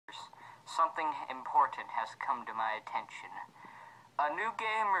something important has come to my attention. A new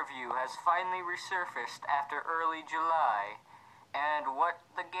game review has finally resurfaced after early July. And what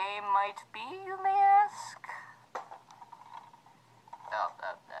the game might be, you may ask?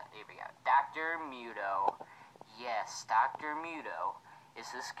 Here we go. Dr. Muto. Yes, Dr. Muto. Is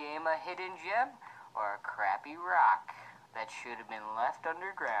this game a hidden gem or a crappy rock that should have been left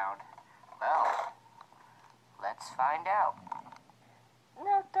underground? Well, let's find out.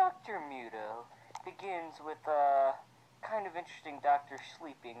 Now, Dr. Muto begins with a kind of interesting doctor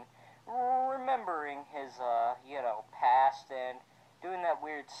sleeping, remembering his, past and doing that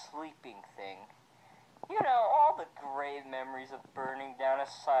weird sleeping thing. You know, all the great memories of burning down a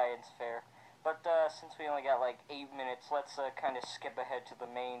science fair. But, since we only got like 8 minutes, let's, kind of skip ahead to the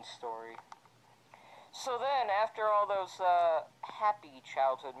main story. So then, after all those, happy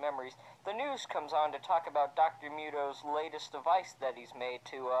childhood memories, the news comes on to talk about Dr. Muto's latest device that he's made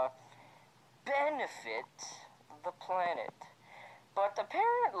to, benefit the planet. But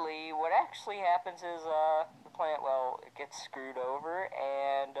apparently, what actually happens is, the planet, well, it gets screwed over,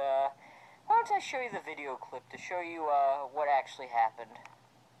 and, why don't I show you the video clip to show you, what actually happened.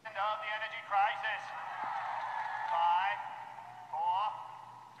 End of the energy crisis. 5, 4,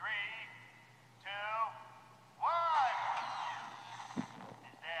 3, 2, 1.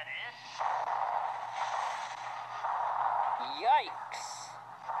 Is that it? Yikes!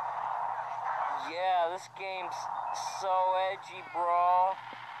 Yeah, this game's so edgy, bro.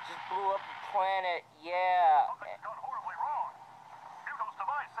 Just blew up the planet, yeah. Something's gone horribly wrong. Muto's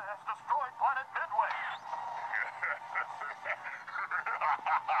device has destroyed planet Midway.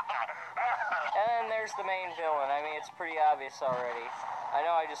 And then there's the main villain. I mean, it's pretty obvious already. I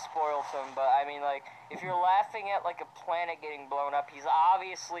know I just spoiled some, but I mean, like, if you're laughing at, like, a planet getting blown up, he's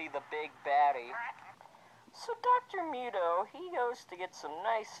obviously the big baddie. So Dr. Muto, he goes to get some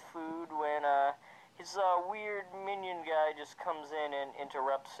nice food when, his, weird minion guy just comes in and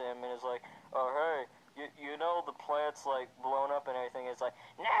interrupts him and is like, oh, hey, you know the planet's, like, blown up and everything. It's like,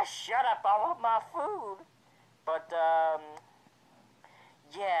 nah, shut up, I want my food. But,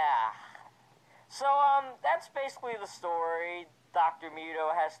 yeah. So, that's basically the story. Dr.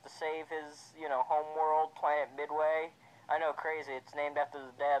 Muto has to save his, homeworld, planet Midway. I know, crazy, it's named after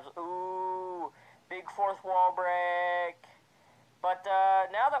the dabs. Ooh, big fourth wall break. But,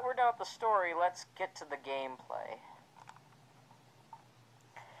 now that we're done with the story, let's get to the gameplay.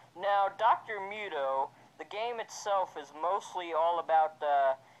 Now, Dr. Muto, the game itself is mostly all about,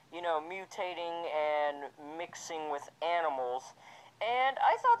 mutating and mixing with animals. And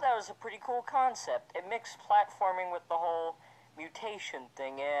I thought that was a pretty cool concept. It mixed platforming with the whole mutation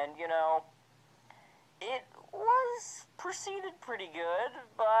thing, and, it was proceeded pretty good,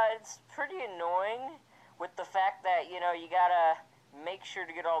 but it's pretty annoying with the fact that, you gotta make sure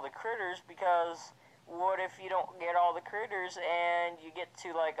to get all the critters, because what if you don't get all the critters and you get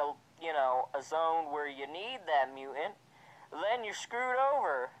to, like, a zone where you need that mutant, then you're screwed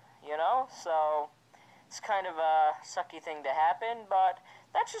over, So, it's kind of a sucky thing to happen, but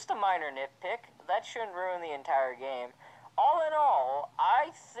that's just a minor nitpick. That shouldn't ruin the entire game. All in all,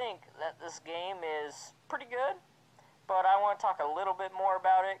 I think that this game is pretty good, but I want to talk a little bit more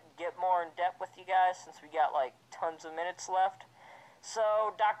about it, get more in depth with you guys, since we got, like, tons of minutes left.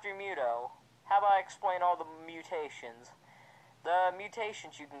 So, Dr. Muto, how about I explain all the mutations? The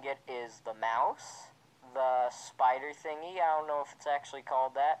mutations you can get is the mouse, the spider thingy, I don't know if it's actually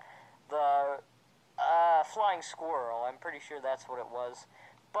called that, the flying squirrel, I'm pretty sure that's what it was,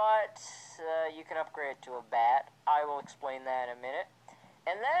 but you can upgrade it to a bat. I will explain that in a minute.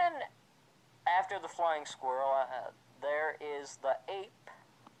 And then, after the flying squirrel, there is the ape,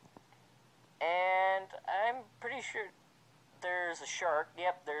 and I'm pretty sure there's a shark.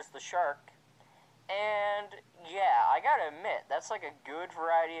 Yep, there's the shark. And, yeah, I gotta admit, that's like a good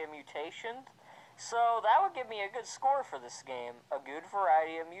variety of mutations. So that would give me a good score for this game, a good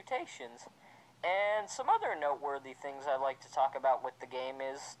variety of mutations. And some other noteworthy things I'd like to talk about with the game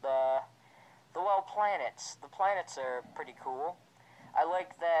is the planets. The planets are pretty cool. I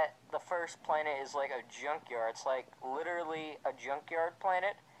like that the first planet is like a junkyard. It's like literally a junkyard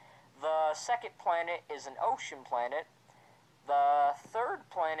planet. The second planet is an ocean planet. The third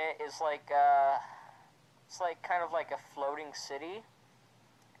planet is like, it's like kind of like a floating city.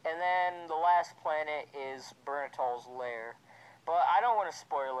 And then the last planet is Bernatol's lair. But I don't want to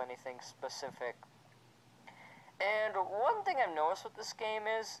spoil anything specific. And one thing I've noticed with this game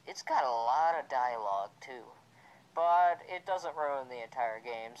is, it's got a lot of dialogue too. But it doesn't ruin the entire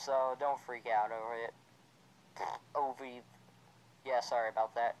game, so don't freak out over it. Yeah, sorry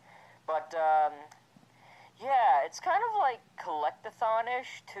about that. But, Yeah, it's kind of like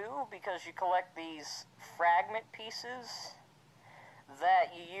collectathon-ish too, because you collect these fragment pieces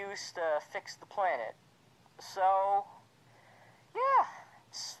that you use to fix the planet. So, yeah,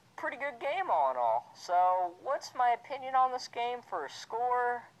 it's a pretty good game all in all. So, what's my opinion on this game for a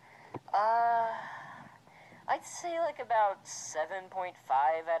score? I'd say like about 7.5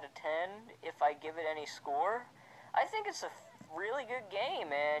 out of 10 if I give it any score. I think it's a really good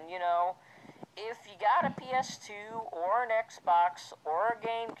game, and you know, if you got a PS2 or an Xbox or a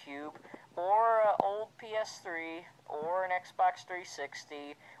GameCube or an old PS3 or an Xbox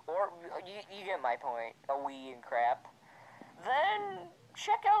 360, or you get my point, a Wii and crap, then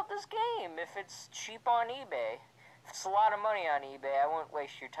check out this game if it's cheap on eBay. If it's a lot of money on eBay, I won't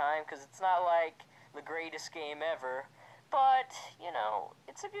waste your time because it's not like the greatest game ever, but, you know,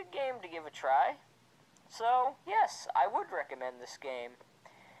 it's a good game to give a try. So, yes, I would recommend this game.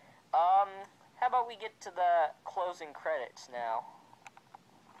 How about we get to the closing credits now?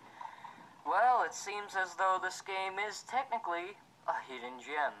 Well, it seems as though this game is technically a hidden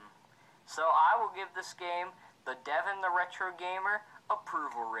gem. So I will give this game, the Devin the Retro Gamer,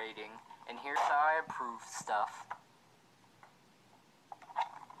 approval rating. And here's how I approve stuff.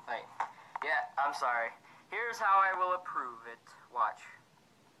 Wait. Yeah, I'm sorry. Here's how I will approve it. Watch.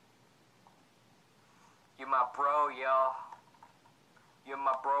 You're my bro, yo. You're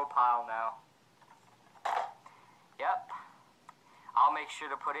my bro pile now. Yep. I'll make sure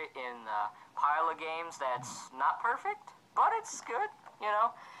to put it in the pile of games that's not perfect, but it's good, you know.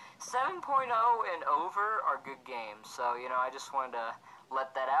 7.0 and over are good games, so, you know, I just wanted to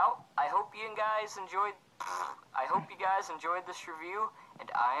let that out. I hope you guys enjoyed this review, and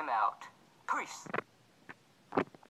I am out. Peace.